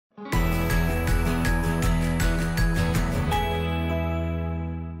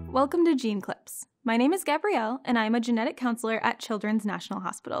Welcome to Gene Clips. My name is Gabrielle, and I am a genetic counselor at Children's National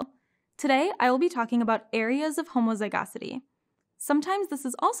Hospital. Today, I will be talking about areas of homozygosity. Sometimes this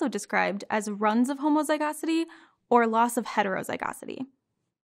is also described as runs of homozygosity or loss of heterozygosity.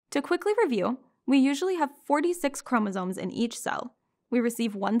 To quickly review, we usually have 46 chromosomes in each cell. We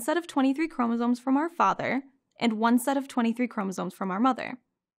receive one set of 23 chromosomes from our father and one set of 23 chromosomes from our mother.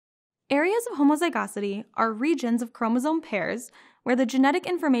 Areas of homozygosity are regions of chromosome pairs where the genetic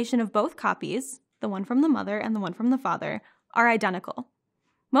information of both copies, the one from the mother and the one from the father, are identical.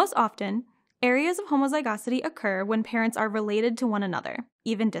 Most often, areas of homozygosity occur when parents are related to one another,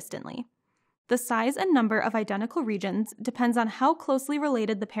 even distantly. The size and number of identical regions depends on how closely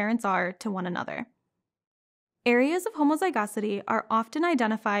related the parents are to one another. Areas of homozygosity are often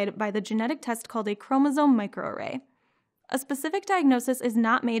identified by the genetic test called a chromosome microarray. A specific diagnosis is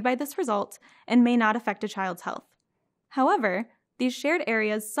not made by this result and may not affect a child's health. However, these shared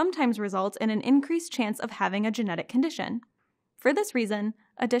areas sometimes result in an increased chance of having a genetic condition. For this reason,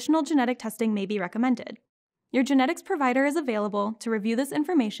 additional genetic testing may be recommended. Your genetics provider is available to review this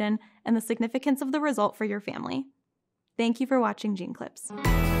information and the significance of the result for your family. Thank you for watching Gene Clips.